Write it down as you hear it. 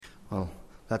Well,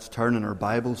 let's turn in our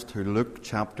Bibles to Luke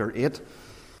chapter 8.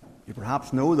 You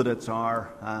perhaps know that it's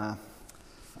our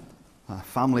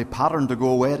family pattern to go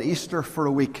away at Easter for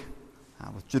a week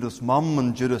with Judith's mum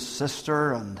and Judith's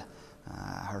sister and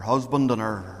her husband and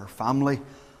her family.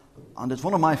 And it's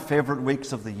one of my favourite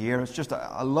weeks of the year. It's just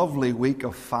a lovely week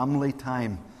of family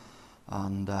time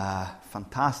and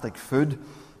fantastic food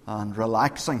and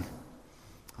relaxing.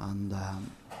 And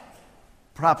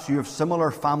perhaps you have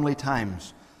similar family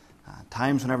times.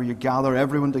 Times whenever you gather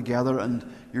everyone together and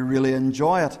you really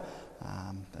enjoy it.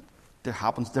 It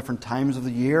happens different times of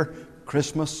the year.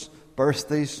 Christmas,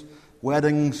 birthdays,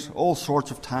 weddings, all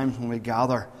sorts of times when we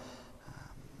gather.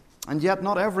 And yet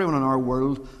not everyone in our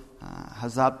world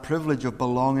has that privilege of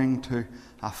belonging to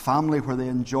a family where they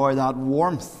enjoy that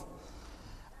warmth.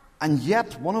 And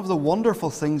yet one of the wonderful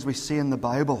things we see in the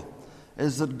Bible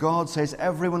is that God says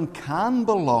everyone can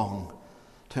belong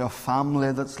to a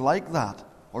family that's like that,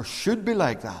 or should be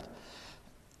like that.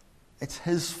 It's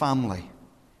His family,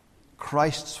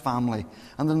 Christ's family.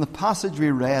 And in the passage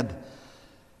we read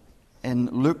in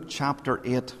Luke chapter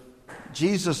 8,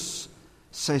 Jesus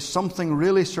says something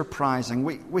really surprising.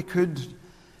 We could,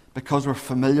 because we're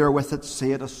familiar with it,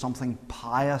 see it as something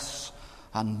pious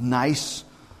and nice,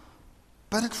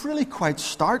 but it's really quite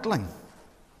startling.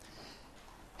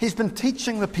 He's been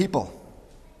teaching the people.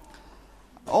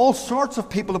 All sorts of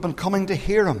people have been coming to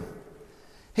hear Him.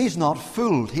 He's not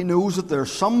fooled. He knows that there are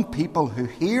some people who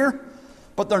hear,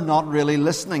 but they're not really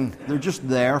listening. They're just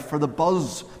there for the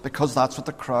buzz, because that's what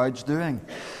the crowd's doing.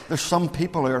 There's some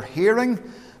people who are hearing,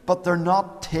 but they're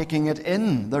not taking it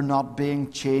in. They're not being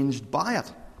changed by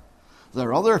it. There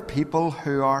are other people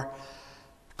who are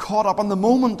caught up in the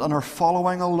moment and are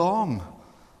following along,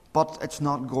 but it's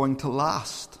not going to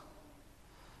last.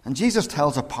 And Jesus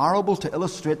tells a parable to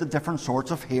illustrate the different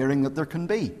sorts of hearing that there can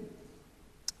be.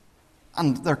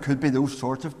 And there could be those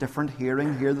sorts of different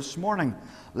hearing here this morning.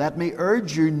 Let me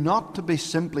urge you not to be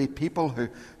simply people who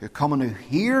come and who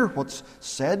hear what's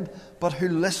said, but who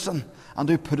listen and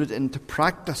who put it into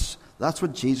practice. That's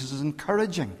what Jesus is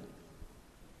encouraging.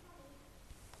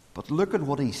 But look at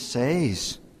what He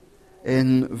says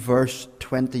in verse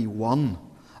 21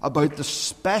 about the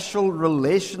special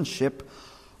relationship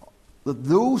that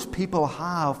those people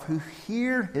have who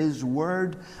hear His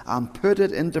word and put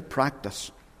it into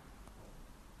practice.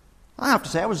 I have to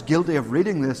say, I was guilty of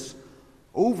reading this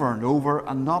over and over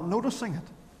and not noticing it.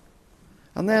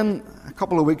 And then a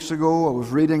couple of weeks ago, I was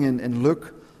reading in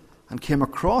Luke and came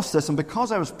across this. And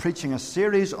because I was preaching a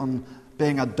series on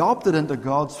being adopted into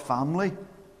God's family,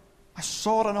 I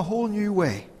saw it in a whole new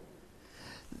way.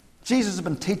 Jesus has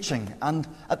been teaching, and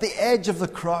at the edge of the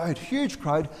crowd, huge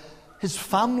crowd, His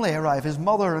family arrive, His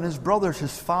mother and His brothers.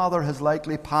 His father has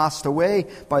likely passed away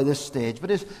by this stage, but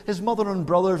his mother and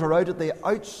brothers are out at the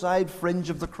outside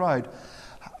fringe of the crowd.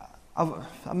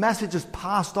 A message is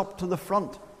passed up to the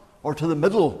front, or to the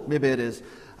middle, maybe it is,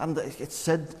 and it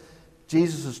said,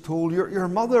 Jesus is told, your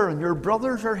mother and your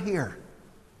brothers are here.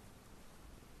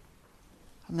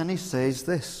 And then He says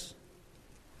this,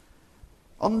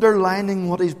 underlining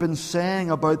what He's been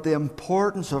saying about the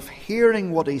importance of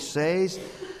hearing what He says,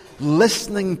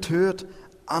 listening to it,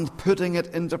 and putting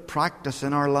it into practice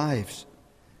in our lives.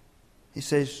 He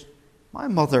says, my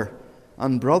mother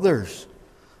and brothers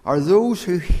are those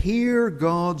who hear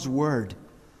God's word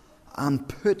and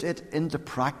put it into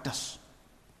practice.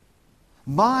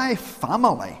 My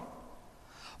family,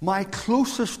 my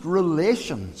closest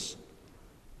relations,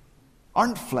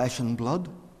 aren't flesh and blood,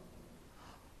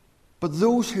 but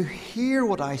those who hear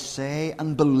what I say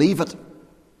and believe it.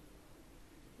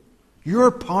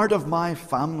 You're part of my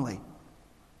family,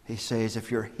 He says, if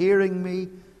you're hearing me,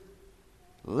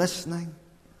 listening,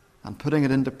 and putting it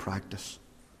into practice.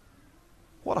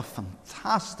 What a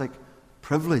fantastic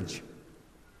privilege.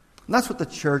 And that's what the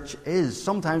church is.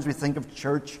 Sometimes we think of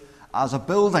church as a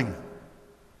building,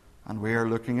 and we are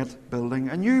looking at building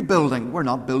a new building. We're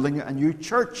not building a new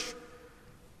church.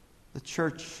 The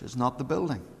church is not the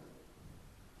building.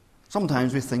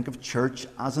 Sometimes we think of church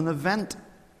as an event.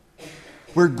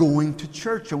 We're going to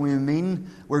church, and we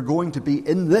mean we're going to be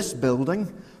in this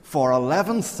building for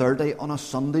 11:30 on a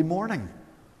Sunday morning,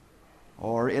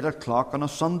 or 8 o'clock on a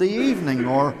Sunday evening,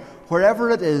 or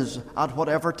wherever it is at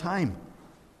whatever time.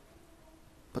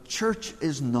 But church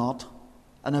is not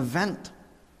an event.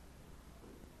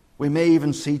 We may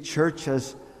even see church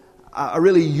as a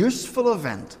really useful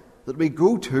event that we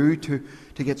go to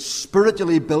get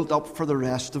spiritually built up for the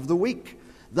rest of the week.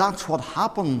 That's what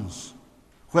happens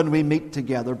when we meet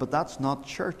together, but that's not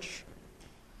church.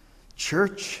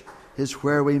 Church is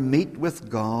where we meet with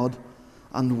God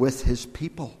and with His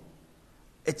people.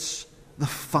 It's the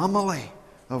family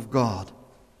of God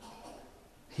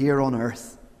here on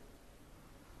earth.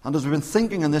 And as we've been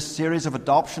thinking in this series of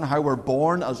adoption, how we're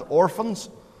born as orphans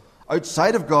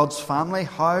outside of God's family,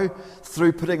 how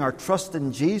through putting our trust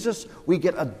in Jesus, we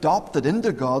get adopted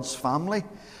into God's family.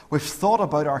 We've thought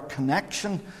about our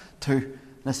connection to, in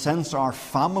a sense, our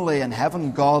family in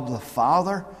heaven, God the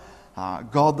Father,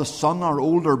 God the Son, our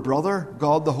older brother,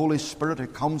 God the Holy Spirit who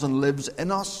comes and lives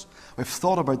in us. We've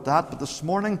thought about that, but this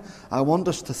morning I want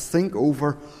us to think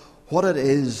over what it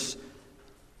is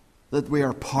that we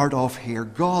are part of here,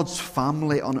 God's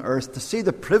family on earth, to see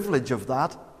the privilege of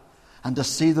that and to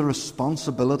see the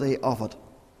responsibility of it.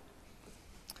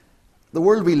 The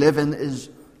world we live in is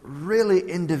really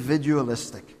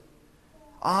individualistic.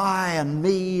 I and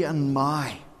me and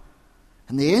my.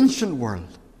 In the ancient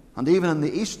world, and even in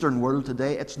the Eastern world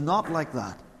today, it's not like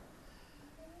that.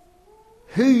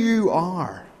 Who you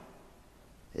are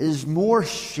is more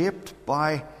shaped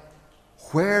by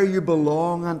where you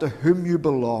belong and to whom you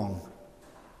belong,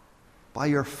 by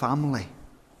your family.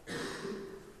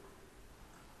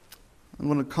 And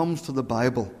when it comes to the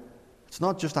Bible, it's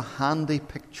not just a handy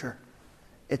picture,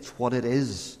 it's what it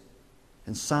is.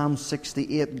 In Psalm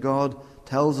 68, God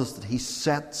tells us that He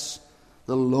sets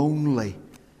the lonely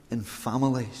in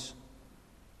families.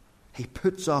 He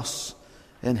puts us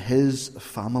in His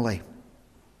family.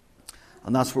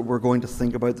 And that's what we're going to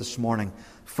think about this morning.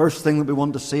 First thing that we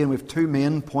want to see, and we have two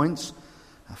main points.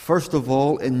 First of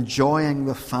all, enjoying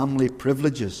the family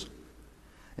privileges.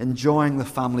 Enjoying the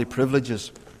family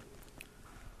privileges.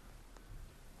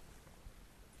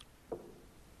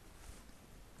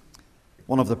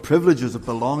 One of the privileges of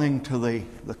belonging to the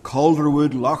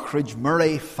Calderwood, Lockridge,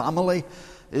 Murray family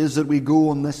is that we go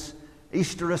on this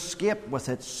Easter escape with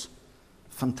its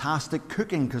fantastic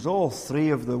cooking, because all three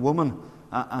of the women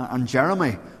and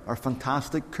Jeremy are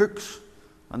fantastic cooks.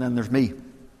 And then there's me.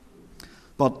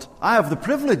 But I have the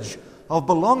privilege of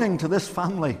belonging to this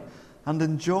family and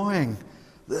enjoying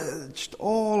just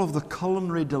all of the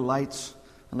culinary delights,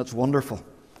 and it's wonderful.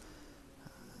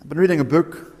 I've been reading a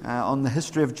book on the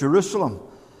history of Jerusalem,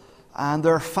 and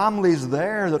there are families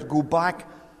there that go back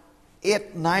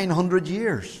 800-900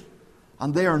 years,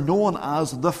 and they are known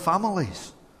as the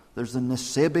families. There's the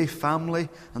Nasebi family,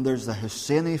 and there's the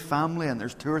Husseini family, and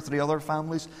there's 2 or 3 other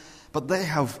families, but they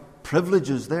have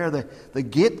privileges there, the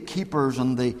gatekeepers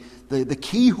and the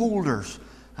key holders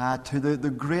to the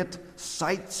great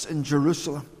sites in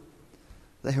Jerusalem.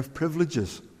 They have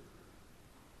privileges.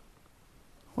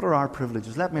 What are our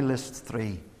privileges? Let me list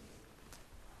 3.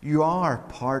 You are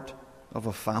part of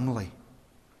a family.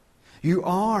 You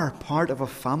are part of a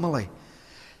family.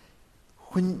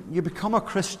 When you become a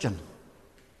Christian,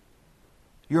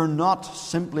 you're not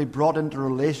simply brought into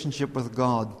relationship with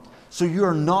God, so you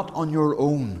are not on your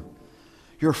own.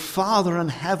 Your Father in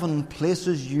heaven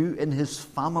places you in His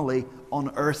family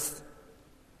on earth.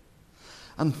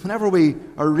 And whenever we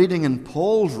are reading in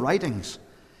Paul's writings,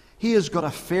 he has got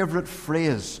a favourite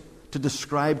phrase to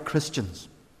describe Christians.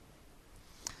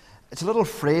 It's a little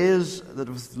phrase that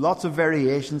with lots of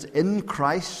variations: in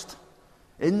Christ,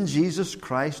 in Jesus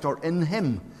Christ, or in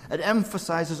Him. It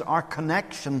emphasizes our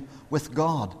connection with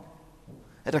God.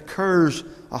 It occurs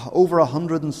over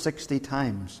 160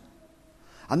 times.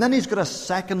 And then he's got a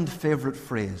second favourite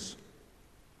phrase.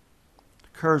 It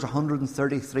occurs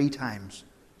 133 times.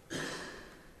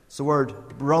 It's the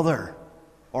word brother,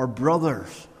 or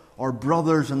brothers, or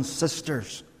brothers and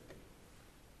sisters.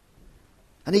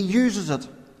 And he uses it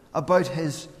about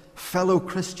his fellow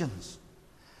Christians.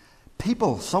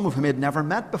 People, some of whom he had never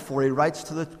met before. He writes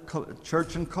to the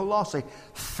church in Colossae,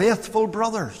 faithful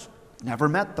brothers, never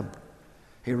met them.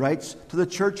 He writes to the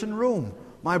church in Rome,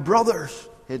 my brothers.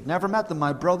 He had never met them,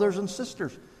 my brothers and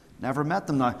sisters. Never met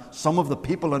them. Now, some of the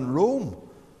people in Rome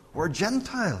were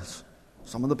Gentiles.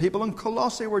 Some of the people in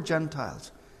Colossae were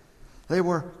Gentiles. They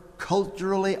were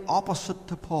culturally opposite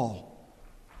to Paul.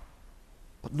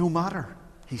 But no matter,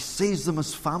 he sees them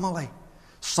as family.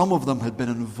 Some of them had been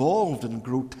involved in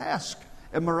grotesque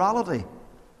immorality,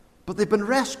 but they've been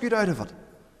rescued out of it.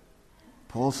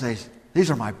 Paul says,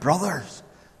 these are my brothers.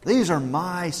 These are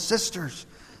my sisters.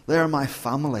 They are my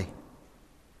family.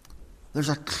 There's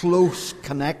a close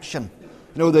connection.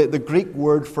 You know, the Greek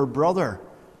word for brother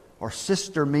or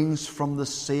sister means from the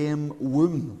same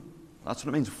womb. That's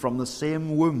what it means, from the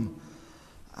same womb.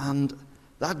 And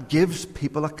that gives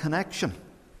people a connection.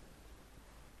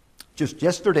 Just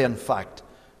yesterday, in fact,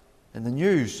 in the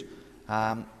news,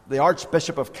 the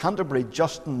Archbishop of Canterbury,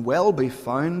 Justin Welby,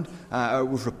 it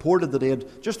was reported that he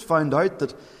had just found out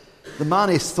that the man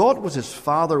he thought was his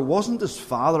father wasn't his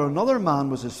father. Another man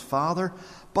was his father.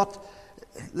 But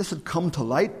this had come to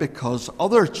light because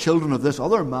other children of this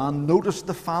other man noticed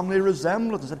the family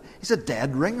resemblance and said, he's a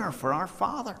dead ringer for our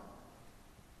father.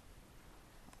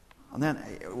 And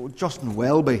then Justin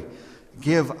Welby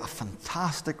gave a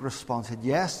fantastic response. He said,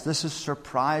 yes, this is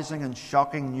surprising and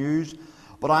shocking news,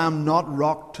 but I am not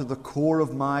rocked to the core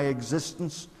of my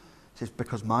existence. He says,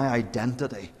 because my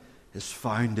identity is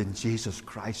found in Jesus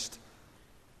Christ.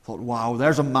 I thought, wow,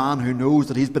 there's a man who knows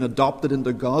that he's been adopted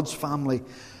into God's family.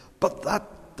 But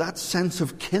that sense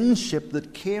of kinship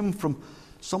that came from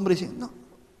somebody saying, no,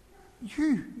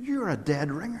 you're a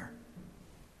dead ringer.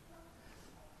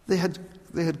 They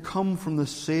had come from the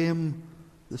same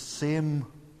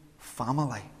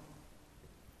family.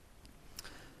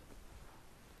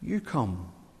 You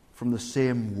come from the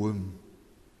same womb,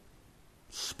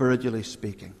 spiritually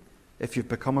speaking, if you've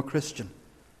become a Christian.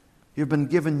 You've been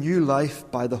given new life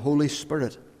by the Holy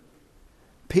Spirit.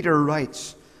 Peter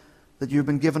writes that you've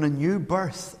been given a new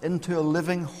birth into a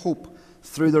living hope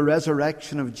through the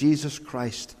resurrection of Jesus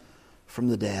Christ from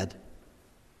the dead.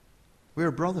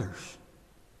 We're brothers.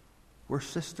 We're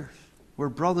sisters. We're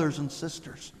brothers and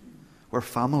sisters. We're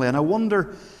family. And I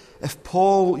wonder if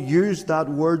Paul used that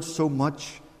word so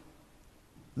much,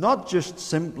 not just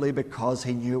simply because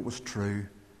he knew it was true,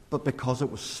 but because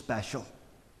it was special.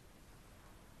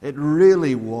 It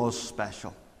really was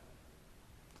special.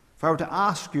 If I were to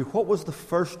ask you, what was the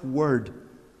first word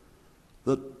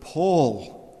that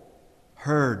Paul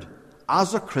heard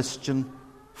as a Christian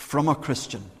from a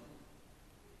Christian?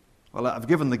 Well, I've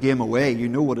given the game away. You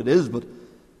know what it is, but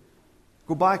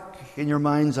go back in your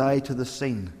mind's eye to the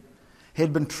scene. He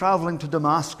had been traveling to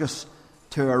Damascus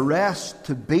to arrest,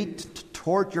 to beat, to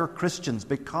torture Christians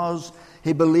because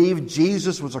he believed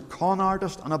Jesus was a con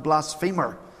artist and a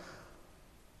blasphemer.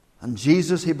 And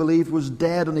Jesus, he believed, was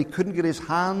dead, and he couldn't get his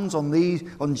hands on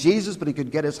Jesus, but he could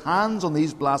get his hands on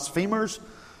these blasphemers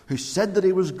who said that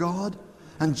he was God.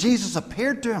 And Jesus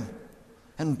appeared to him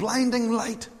in blinding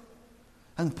light.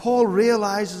 And Paul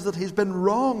realizes that he's been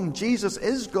wrong. Jesus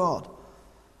is God.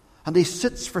 And he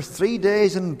sits for 3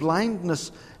 days in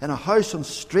blindness in a house on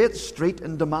Straight Street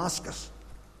in Damascus.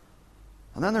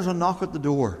 And then there's a knock at the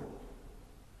door.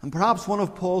 And perhaps one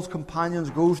of Paul's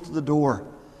companions goes to the door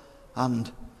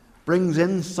and brings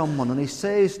in someone, and he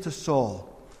says to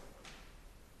Saul,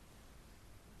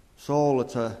 Saul,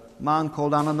 it's a man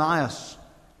called Ananias,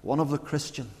 one of the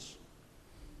Christians.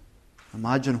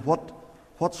 Imagine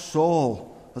what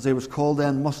Saul, as he was called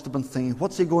then, must have been thinking.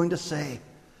 What's he going to say?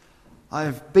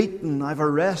 I've beaten, I've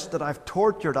arrested, I've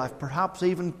tortured, I've perhaps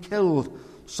even killed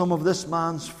some of this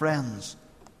man's friends.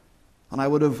 And I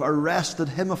would have arrested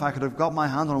him if I could have got my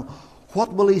hand on him.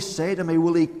 What will he say to me?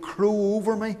 Will he crow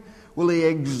over me? Will he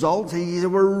exult? You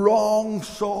were wrong,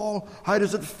 Saul. How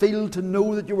does it feel to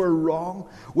know that you were wrong?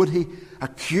 Would he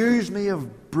accuse me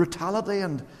of brutality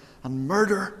and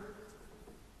murder?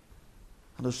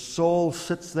 And as Saul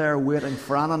sits there waiting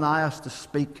for Ananias to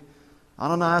speak,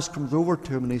 Ananias comes over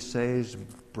to him and he says,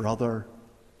 Brother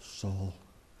Saul.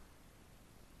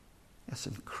 It's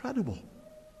incredible.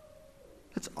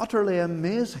 It's utterly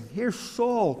amazing. Here's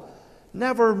Saul,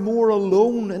 never more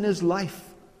alone in his life,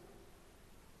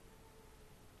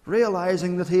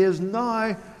 realizing that he is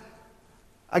now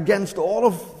against all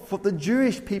of what the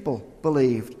Jewish people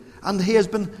believed. And he has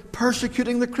been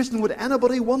persecuting the Christian. Would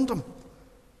anybody want him?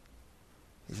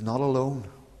 He's not alone.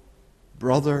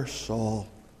 Brother Saul.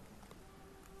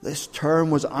 This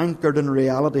term was anchored in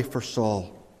reality for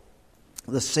Saul.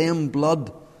 The same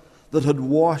blood that had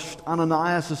washed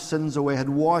Ananias' sins away, had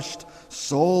washed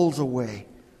Saul's away,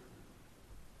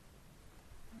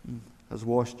 has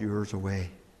washed yours away.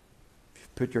 If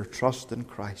you've put your trust in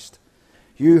Christ,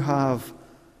 you have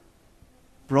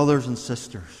brothers and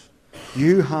sisters.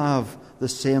 You have the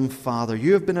same Father.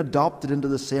 You have been adopted into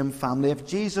the same family. If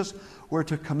Jesus were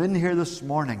to come in here this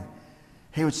morning,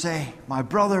 he would say, my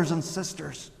brothers and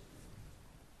sisters.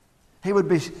 He would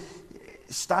be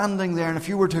standing there, and if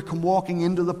you were to come walking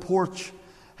into the porch,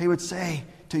 he would say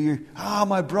to you,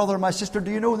 my brother, my sister,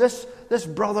 do you know this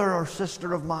brother or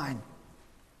sister of mine?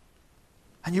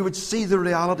 And you would see the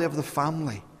reality of the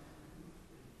family.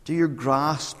 Do you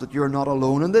grasp that you're not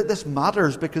alone? And this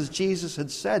matters because Jesus had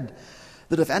said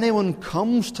that if anyone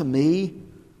comes to me,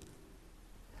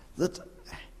 that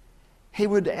he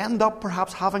would end up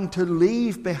perhaps having to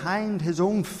leave behind his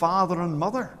own father and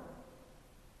mother.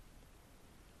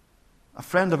 A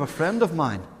friend of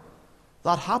mine,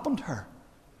 that happened to her.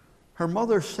 Her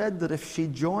mother said that if she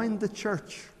joined the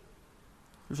church,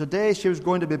 there was a day she was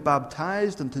going to be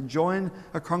baptized and to join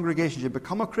a congregation. She'd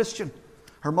become a Christian.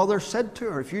 Her mother said to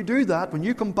her, if you do that, when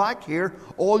you come back here,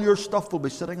 all your stuff will be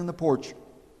sitting on the porch.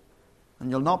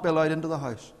 and you'll not be allowed into the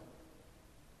house.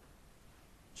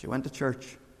 She went to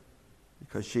church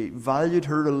because she valued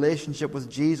her relationship with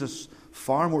Jesus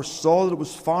far more, saw that it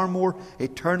was far more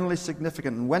eternally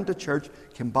significant, and went to church,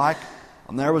 came back,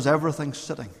 and there was everything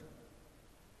sitting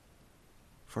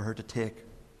for her to take.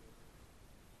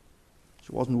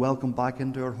 She wasn't welcomed back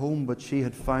into her home, but she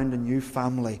had found a new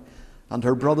family. And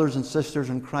her brothers and sisters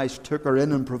in Christ took her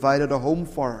in and provided a home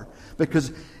for her.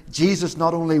 Because Jesus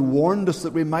not only warned us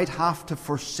that we might have to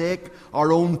forsake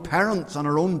our own parents and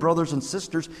our own brothers and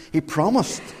sisters, He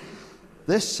promised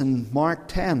this in Mark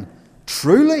 10.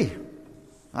 Truly,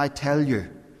 I tell you,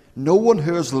 no one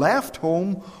who has left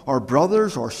home, or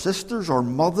brothers, or sisters, or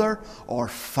mother, or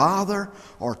father,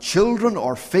 or children,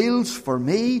 or fields for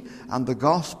me and the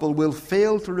gospel will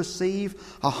fail to receive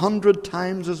 100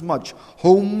 times as much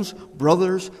homes,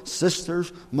 brothers,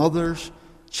 sisters, mothers,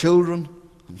 children,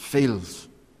 and fields,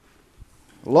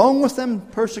 along with them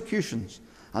persecutions,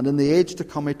 and in the age to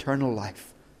come eternal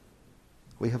life.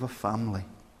 We have a family.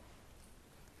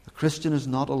 The Christian is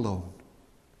not alone.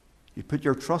 You put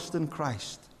your trust in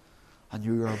Christ, and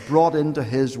you are brought into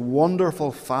His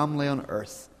wonderful family on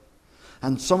earth.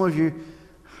 And some of you,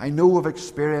 I know, have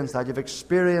experienced that. You've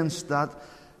experienced that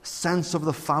sense of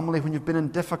the family when you've been in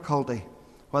difficulty.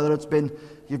 Whether it's been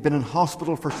you've been in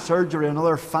hospital for surgery and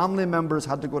other family members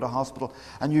had to go to hospital,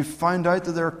 and you've found out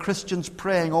that there are Christians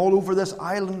praying all over this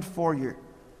island for you.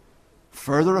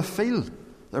 Further afield,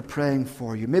 they're praying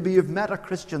for you. Maybe you've met a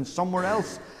Christian somewhere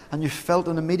else and you've felt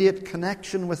an immediate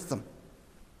connection with them.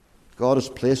 God has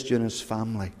placed you in His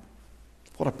family.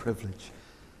 What a privilege.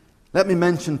 Let me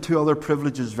mention two other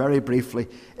privileges very briefly.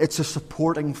 It's a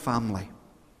supporting family.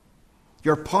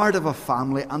 You're part of a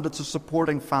family, and it's a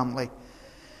supporting family.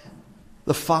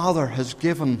 The Father has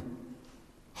given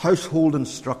household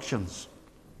instructions.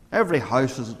 Every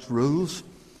house has its rules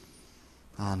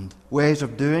and ways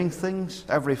of doing things,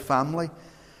 every family.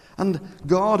 And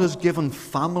God has given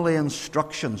family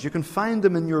instructions. You can find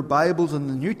them in your Bibles in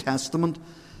the New Testament.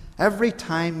 Every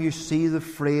time you see the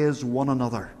phrase one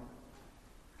another,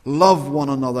 love one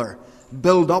another,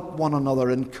 build up one another,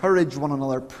 encourage one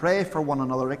another, pray for one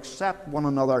another, accept one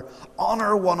another,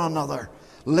 honor one another,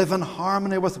 live in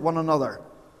harmony with one another.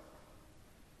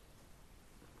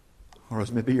 Or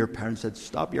as maybe your parents said,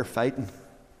 stop your fighting.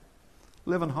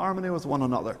 Live in harmony with one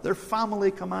another. They're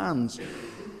family commands.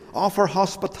 Offer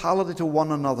hospitality to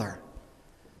one another.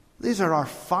 These are our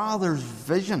Father's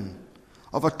vision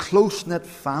of a close-knit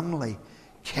family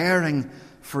caring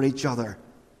for each other.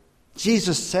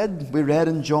 Jesus said, we read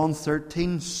in John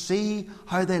 13, see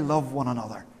how they love one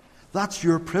another. That's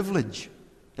your privilege.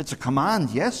 It's a command,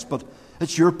 yes, but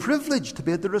it's your privilege to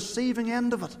be at the receiving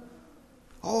end of it.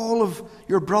 All of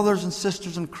your brothers and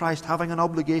sisters in Christ having an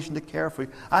obligation to care for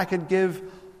you. I could give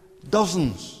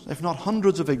dozens, if not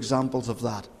hundreds of examples of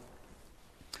that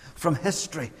from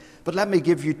history. But let me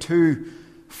give you two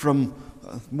from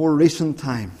more recent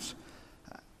times.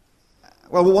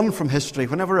 Well, one from history.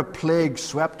 Whenever a plague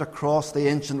swept across the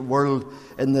ancient world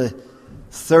in the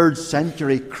 3rd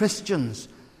century, Christians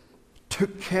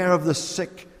took care of the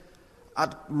sick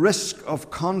at risk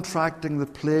of contracting the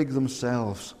plague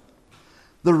themselves.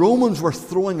 The Romans were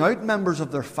throwing out members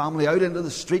of their family out into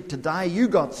the street to die. You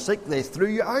got sick, they threw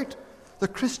you out. The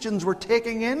Christians were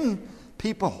taking in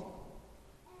people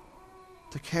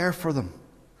to care for them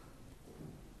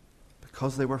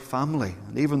because they were family,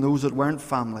 and even those that weren't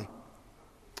family.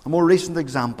 A more recent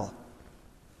example.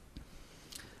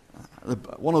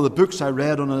 One of the books I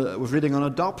read was reading on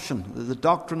adoption, the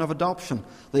doctrine of adoption.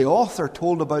 The author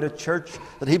told about a church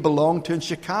that he belonged to in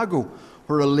Chicago,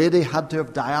 where a lady had to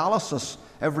have dialysis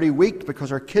every week because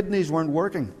her kidneys weren't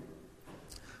working.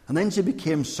 And then she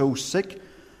became so sick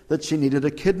that she needed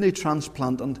a kidney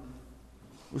transplant, and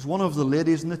it was one of the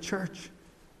ladies in the church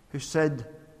who said,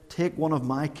 take one of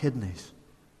my kidneys.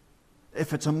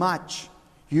 If it's a match,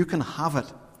 you can have it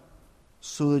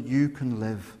so that you can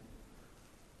live.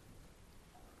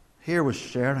 Here was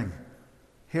sharing.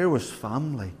 Here was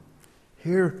family.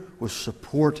 Here was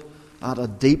support at a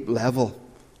deep level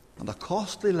and a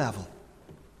costly level.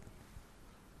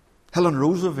 Helen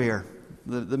Roosevelt,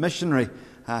 the missionary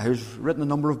who's written a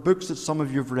number of books that some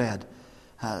of you have read,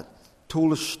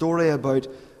 told a story about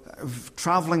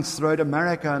travelling throughout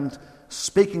America and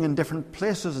speaking in different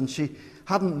places, and she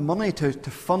hadn't money to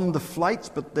fund the flights,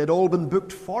 but they'd all been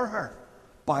booked for her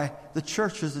by the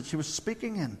churches that she was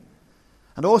speaking in.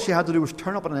 And all she had to do was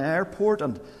turn up at an airport,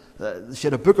 and she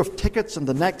had a book of tickets, and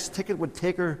the next ticket would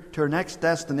take her to her next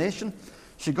destination.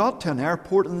 She got to an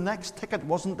airport, and the next ticket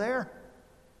wasn't there.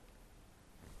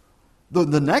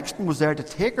 The next one was there to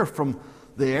take her from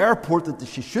the airport that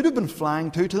she should have been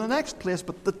flying to the next place,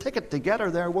 but the ticket to get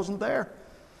her there wasn't there.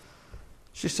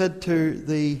 She said to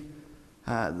the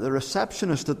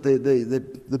receptionist at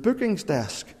the bookings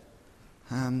desk,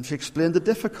 she explained the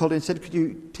difficulty and said, could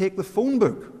you take the phone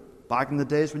book, back in the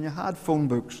days when you had phone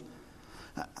books,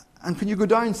 and can you go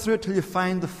down through it till you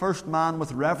find the first man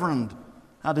with Reverend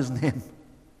at his name?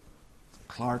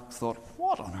 Clark thought,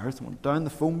 what on earth? Went down the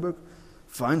phone book,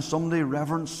 found somebody,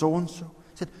 Reverend so-and-so.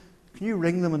 He said, can you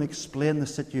ring them and explain the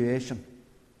situation?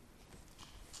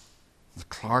 The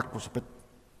Clark was a bit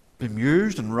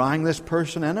bemused and rang this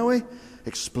person anyway,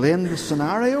 explained the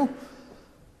scenario.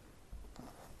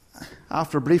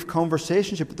 After a brief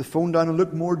conversation, she put the phone down and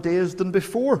looked more dazed than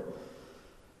before.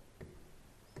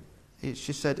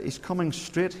 She said, he's coming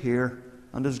straight here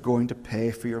and is going to pay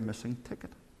for your missing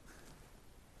ticket.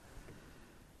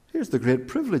 Here's the great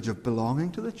privilege of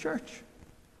belonging to the church.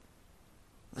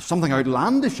 There's something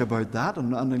outlandish about that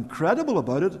and incredible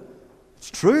about it.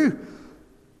 It's true.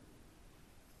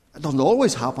 It doesn't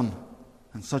always happen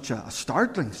on such a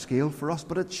startling scale for us,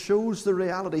 but it shows the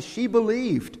reality. She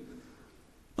believed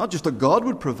not just that God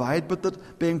would provide, but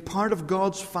that being part of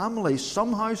God's family,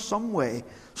 somehow, some way,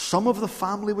 some of the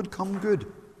family would come good.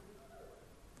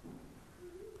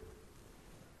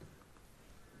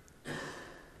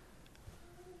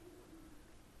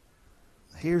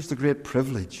 Here's the great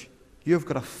privilege. You've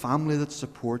got a family that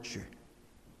supports you.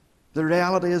 The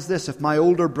reality is this: if my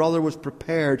older brother was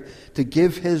prepared to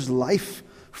give his life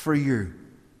for you,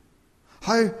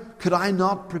 how could I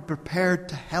not be prepared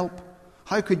to help?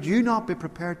 How could you not be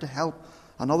prepared to help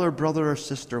another brother or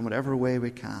sister in whatever way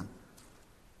we can?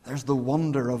 There's the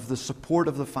wonder of the support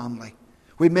of the family.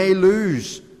 We may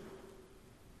lose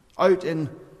out in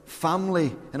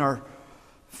family, in our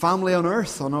family on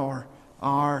earth, on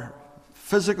our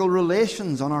physical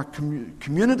relations, on our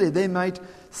community. They might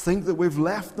think that we've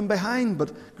left them behind,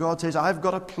 but God says, I've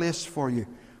got a place for you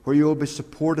where you will be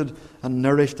supported and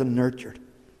nourished and nurtured.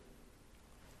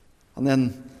 And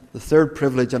then the third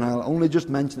privilege, and I'll only just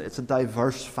mention it, it's a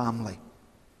diverse family.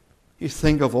 You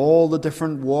think of all the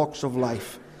different walks of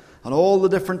life and all the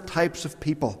different types of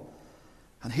people.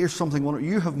 And here's something,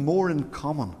 you have more in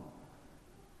common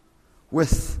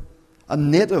with a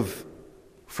native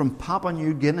from Papua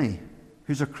New Guinea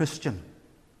who's a Christian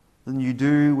than you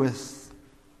do with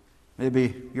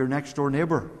maybe your next door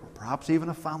neighbour, or perhaps even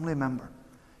a family member.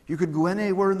 You could go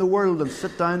anywhere in the world and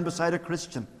sit down beside a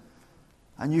Christian,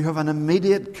 and you have an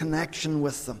immediate connection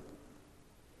with them.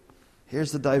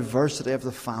 Here's the diversity of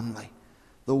the family,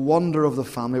 the wonder of the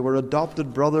family. We're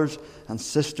adopted brothers and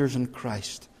sisters in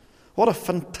Christ. What a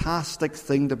fantastic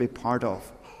thing to be part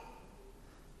of.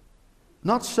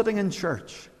 Not sitting in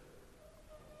church.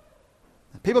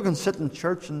 People can sit in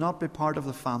church and not be part of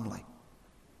the family.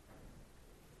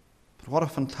 But what a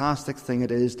fantastic thing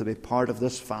it is to be part of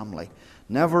this family.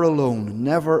 Never alone,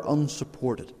 never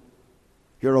unsupported.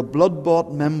 You're a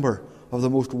blood-bought member of the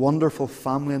most wonderful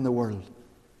family in the world.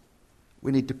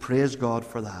 We need to praise God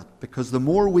for that, because the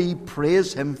more we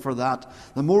praise Him for that,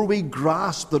 the more we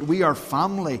grasp that we are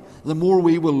family, the more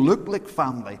we will look like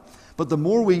family. But the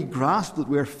more we grasp that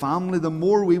we are family, the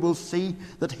more we will see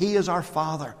that He is our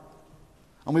Father.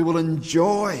 And we will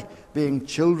enjoy being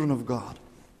children of God.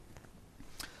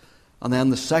 And then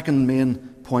the second main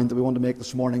point that we want to make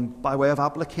this morning, by way of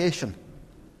application.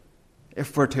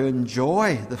 If we're to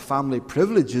enjoy the family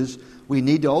privileges, we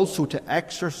need also to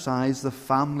exercise the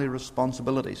family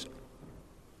responsibilities.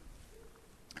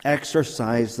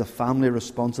 Exercise the family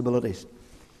responsibilities.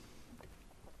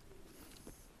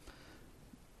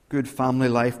 Good family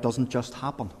life doesn't just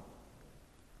happen.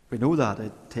 We know that.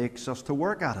 It takes us to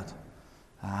work at it.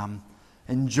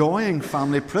 Enjoying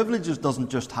family privileges doesn't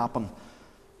just happen.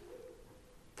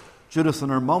 Judith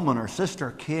and her mum and her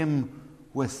sister came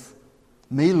with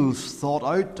meals thought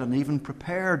out and even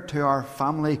prepared to our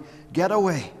family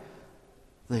getaway.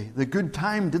 The good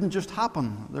time didn't just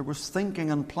happen. There was thinking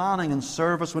and planning and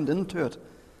service went into it.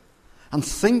 And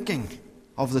thinking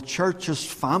of the church's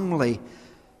family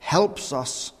helps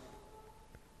us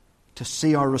to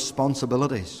see our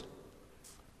responsibilities.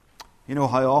 You know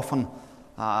how often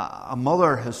a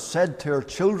mother has said to her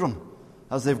children,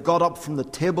 as they've got up from the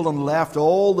table and left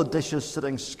all the dishes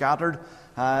sitting scattered,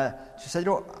 she said,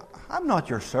 I'm not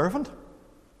your servant.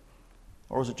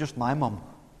 Or was it just my mum?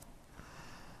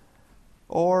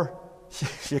 Or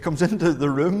she comes into the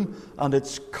room and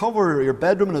it's covered, your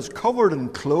bedroom, and it's covered in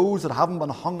clothes that haven't been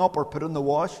hung up or put in the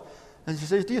wash. And she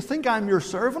says, do you think I'm your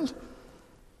servant?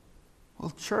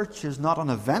 Well, church is not an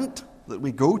event that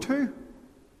we go to,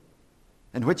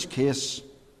 in which case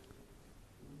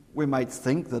We might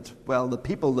think that, well, the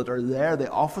people that are there, the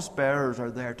office bearers,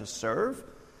 are there to serve.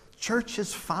 Church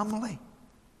is family.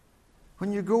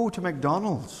 When you go to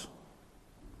McDonald's,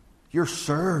 you're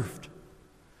served.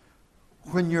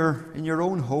 When you're in your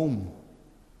own home,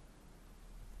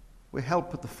 we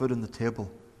help put the food on the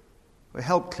table. We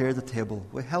help clear the table.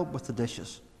 We help with the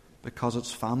dishes because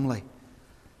it's family.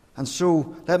 And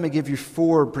so, let me give you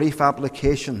 4 brief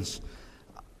applications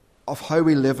of how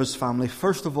we live as family.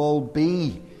 First of all,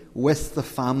 be with the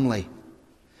family.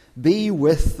 Be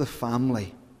with the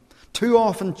family. Too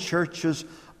often churches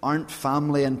aren't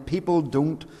family and people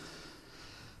don't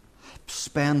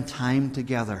spend time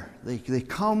together. They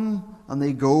come and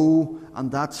they go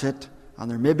and that's it. And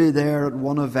they're maybe there at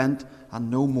one event and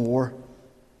no more.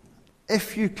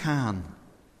 If you can,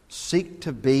 seek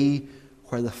to be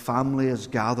where the family is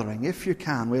gathering. If you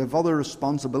can. We have other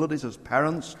responsibilities as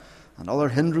parents and other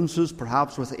hindrances,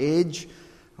 perhaps with age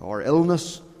or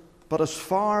illness. But as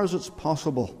far as it's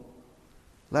possible,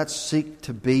 let's seek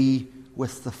to be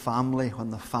with the family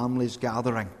when the family's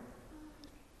gathering.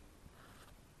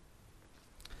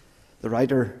 The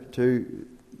writer to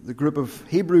the group of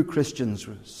Hebrew Christians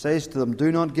says to them,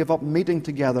 "Do not give up meeting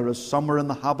together as some are in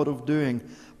the habit of doing,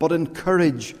 but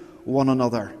encourage one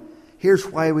another." Here's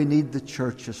why we need the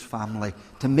church as family,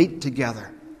 to meet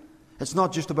together. It's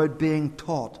not just about being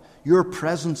taught. Your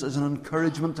presence is an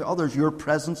encouragement to others. Your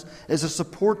presence is a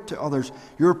support to others.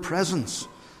 Your presence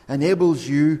enables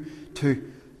you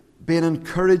to be an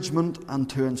encouragement and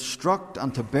to instruct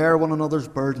and to bear one another's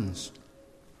burdens.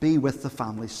 Be with the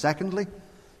family. Secondly,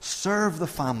 serve the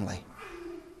family.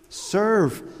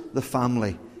 Serve the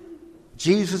family.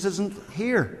 Jesus isn't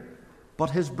here,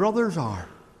 but his brothers are.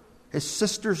 His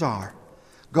sisters are.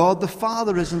 God the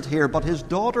Father isn't here, but his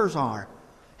daughters are.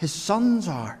 His sons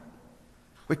are.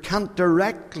 We can't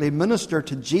directly minister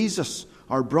to Jesus,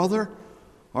 our brother,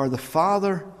 or the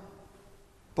Father,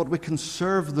 but we can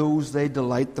serve those they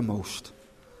delight the most.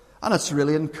 And it's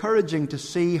really encouraging to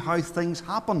see how things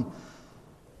happen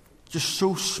just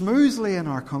so smoothly in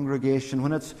our congregation,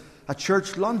 when it's a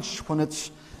church lunch, when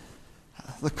it's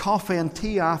the coffee and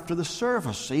tea after the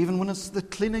service, even when it's the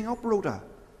cleaning up rota.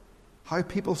 How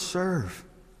people serve.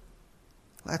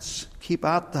 Let's keep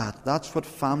at that. That's what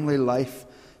family life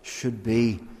should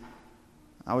be.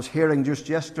 I was hearing just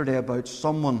yesterday about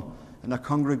someone in a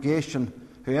congregation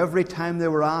who every time they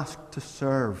were asked to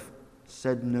serve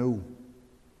said no.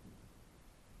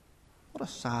 What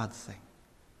a sad thing.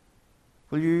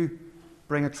 Will you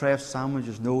bring a tray of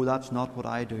sandwiches? No, that's not what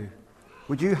I do.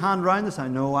 Would you hand round this?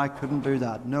 No, I couldn't do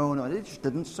that. No, they just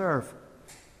didn't serve.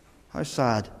 How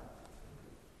sad.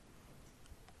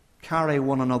 Carry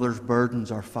one another's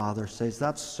burdens, our Father says.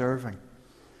 That's serving.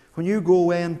 When you go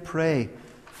away and pray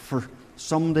for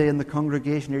somebody in the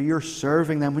congregation here, you're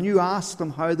serving them. When you ask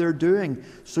them how they're doing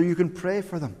so you can pray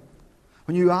for them.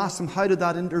 When you ask them, how did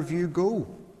that interview go?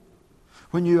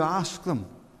 When you ask them,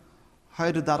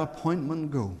 how did that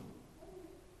appointment go?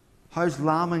 How's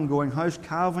lambing going? How's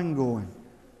calving going?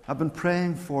 I've been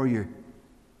praying for you.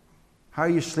 How are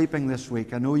you sleeping this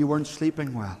week? I know you weren't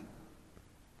sleeping well.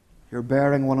 You're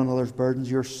bearing one another's burdens.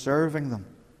 You're serving them.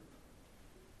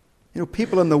 You know,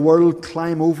 people in the world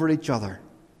climb over each other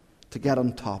to get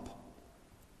on top.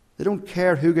 They don't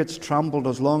care who gets trampled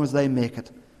as long as they make it.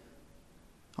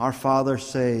 Our Father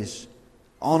says,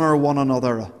 honor one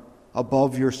another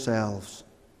above yourselves.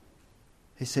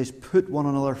 He says, put one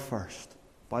another first.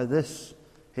 By this,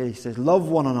 he says, love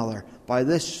one another. By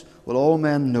this will all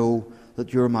men know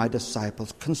that you're my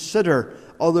disciples. Consider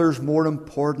others more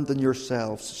important than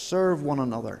yourselves. Serve one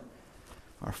another.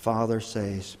 Our Father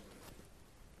says,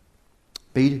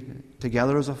 be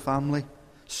together as a family.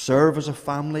 Serve as a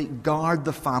family. Guard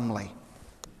the family.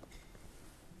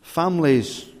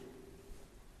 Families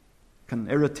can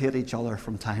irritate each other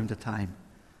from time to time.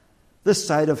 This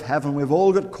side of heaven, we've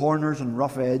all got corners and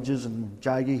rough edges and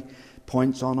jaggy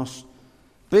points on us.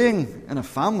 Being in a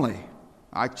family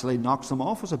actually knocks them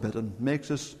off us a bit and makes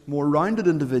us more rounded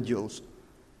individuals.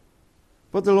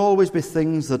 But there'll always be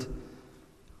things that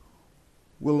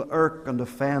will irk and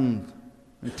offend,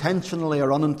 intentionally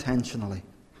or unintentionally.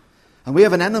 And we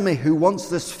have an enemy who wants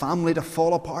this family to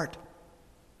fall apart.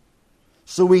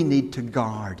 So we need to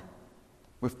guard.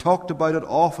 We've talked about it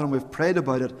often, we've prayed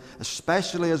about it,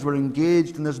 especially as we're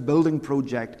engaged in this building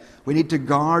project. We need to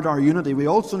guard our unity. We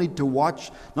also need to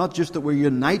watch, not just that we're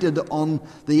united on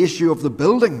the issue of the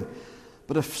building,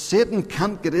 but if Satan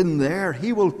can't get in there,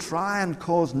 he will try and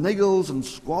cause niggles and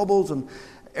squabbles and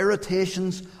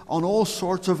irritations on all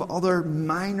sorts of other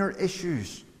minor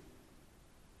issues,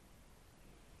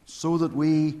 so that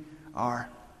we are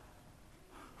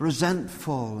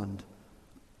resentful and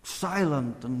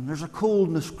silent and there's a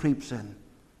coldness creeps in.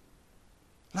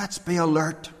 Let's be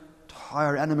alert to how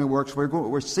our enemy works.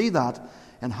 We'll see that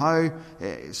in how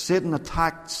Satan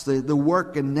attacks the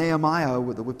work in Nehemiah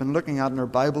that we've been looking at in our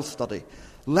Bible study.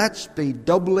 Let's be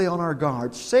doubly on our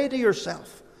guard. Say to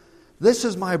yourself, this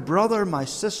is my brother, my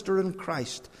sister in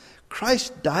Christ.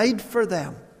 Christ died for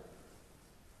them.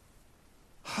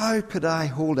 How could I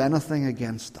hold anything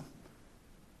against them?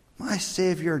 My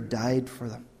Saviour died for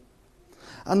them.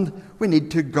 And we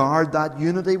need to guard that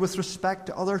unity with respect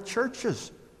to other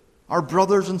churches, our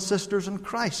brothers and sisters in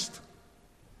Christ.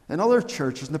 In other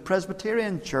churches, in the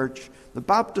Presbyterian Church, the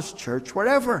Baptist Church,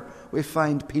 wherever we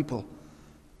find people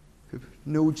who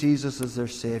know Jesus as their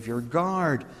Saviour,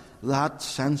 guard that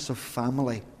sense of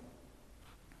family.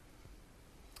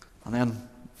 And then,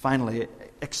 finally,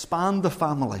 expand the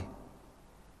family.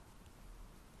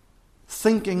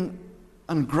 Thinking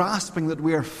and grasping that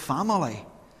we are family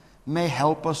may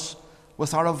help us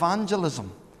with our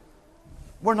evangelism.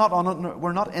 We're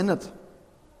not in it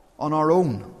on our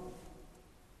own.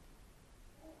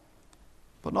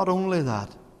 But not only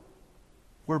that,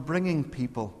 we're bringing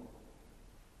people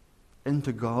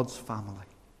into God's family.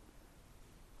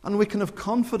 And we can have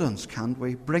confidence, can't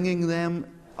we, bringing them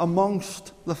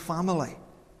amongst the family.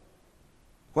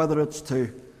 Whether it's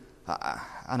to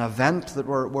an event that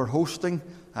we're hosting,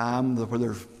 where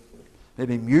there's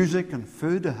maybe music and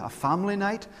food, a family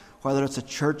night, whether it's a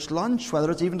church lunch, whether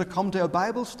it's even to come to a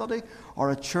Bible study or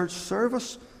a church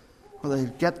service, where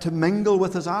they get to mingle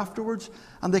with us afterwards,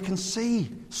 and they can see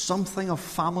something of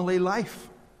family life.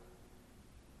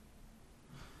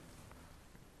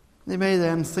 They may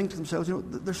then think to themselves,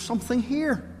 there's something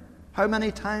here. How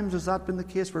many times has that been the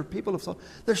case where people have thought,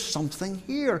 there's something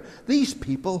here. These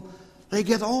people, they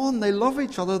get on, they love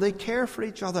each other, they care for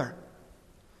each other.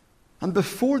 And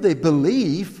before they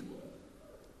believe,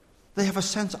 they have a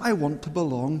sense, I want to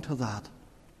belong to that.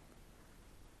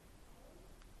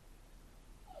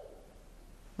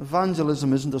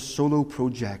 Evangelism isn't a solo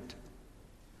project.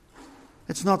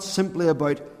 It's not simply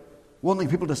about wanting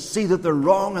people to see that they're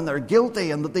wrong and they're guilty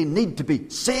and that they need to be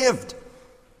saved.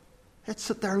 It's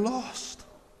that they're lost.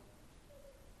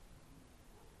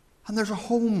 And there's a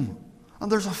home,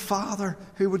 and there's a father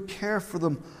who would care for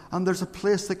them, and there's a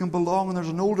place they can belong, and there's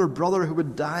an older brother who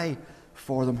would die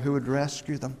for them, who would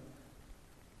rescue them.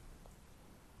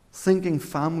 Thinking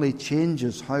family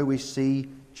changes how we see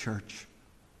church.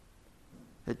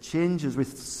 It changes. We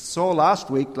saw last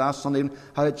Sunday,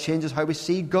 how it changes how we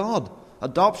see God.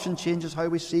 Adoption changes how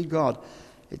we see God.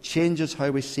 It changes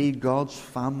how we see God's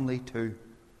family too.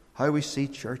 How we see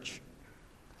church.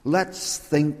 Let's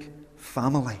think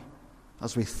family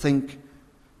as we think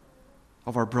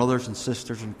of our brothers and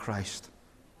sisters in Christ.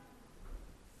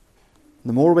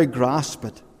 The more we grasp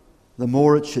it, the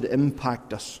more it should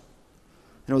impact us.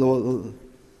 The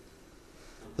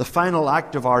final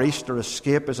act of our Easter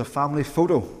escape is a family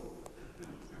photo.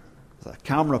 The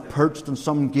camera perched on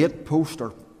some gate post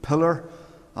or pillar,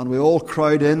 and we all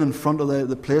crowd in front of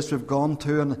the place we've gone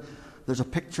to, and there's a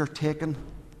picture taken.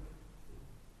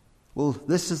 Well,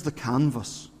 this is the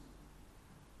canvas.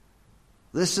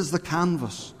 This is the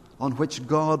canvas on which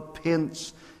God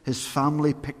paints his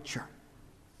family picture.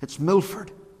 It's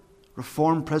Milford,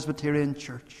 Reformed Presbyterian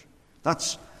Church.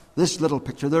 That's this little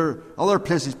picture. There are other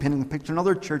places painting the picture in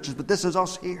other churches, but this is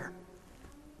us here.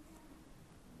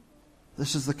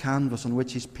 This is the canvas on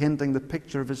which he's painting the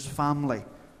picture of his family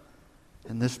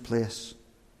in this place.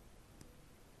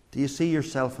 Do you see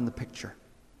yourself in the picture?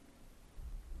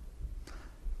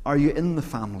 Are you in the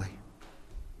family?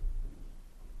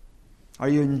 Are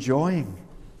you enjoying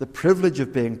the privilege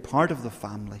of being part of the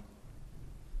family?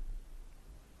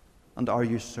 And are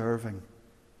you serving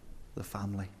the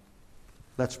family?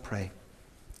 Let's pray.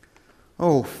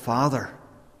 Oh, Father,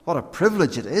 what a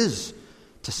privilege it is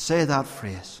to say that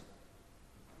phrase.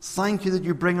 Thank you that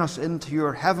you bring us into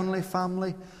your heavenly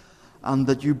family and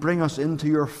that you bring us into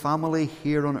your family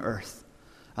here on earth.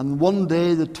 And one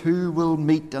day the two will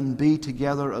meet and be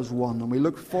together as one. And we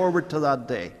look forward to that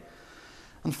day.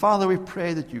 And Father, we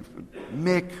pray that you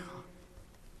make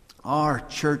our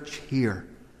church here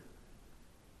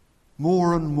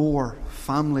more and more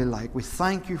family-like. We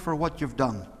thank you for what you've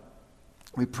done.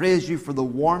 We praise you for the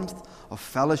warmth of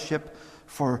fellowship,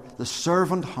 for the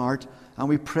servant heart, and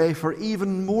we pray for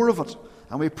even more of it.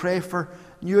 And we pray for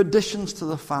new additions to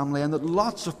the family, and that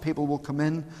lots of people will come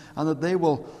in, and that they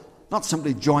will not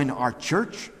simply join our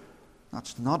church.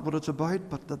 That's not what it's about,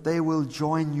 but that they will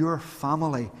join your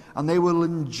family, and they will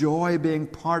enjoy being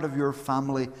part of your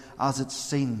family as it's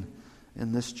seen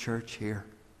in this church here.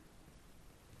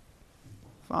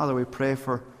 Father, we pray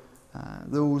for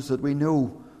those that we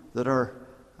know that are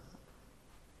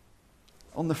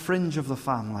on the fringe of the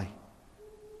family.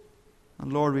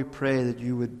 And Lord, we pray that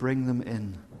you would bring them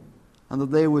in and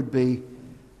that they would be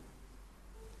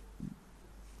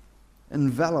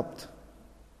enveloped,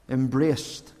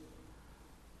 embraced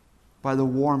by the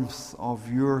warmth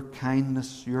of your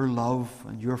kindness, your love,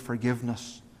 and your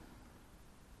forgiveness,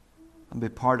 and be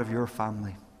part of your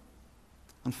family.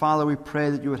 And Father, we pray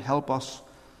that you would help us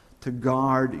to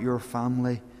guard your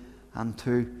family and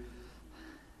to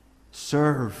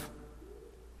serve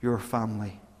your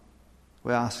family.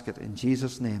 We ask it in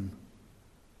Jesus' name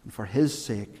and for his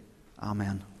sake.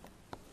 Amen.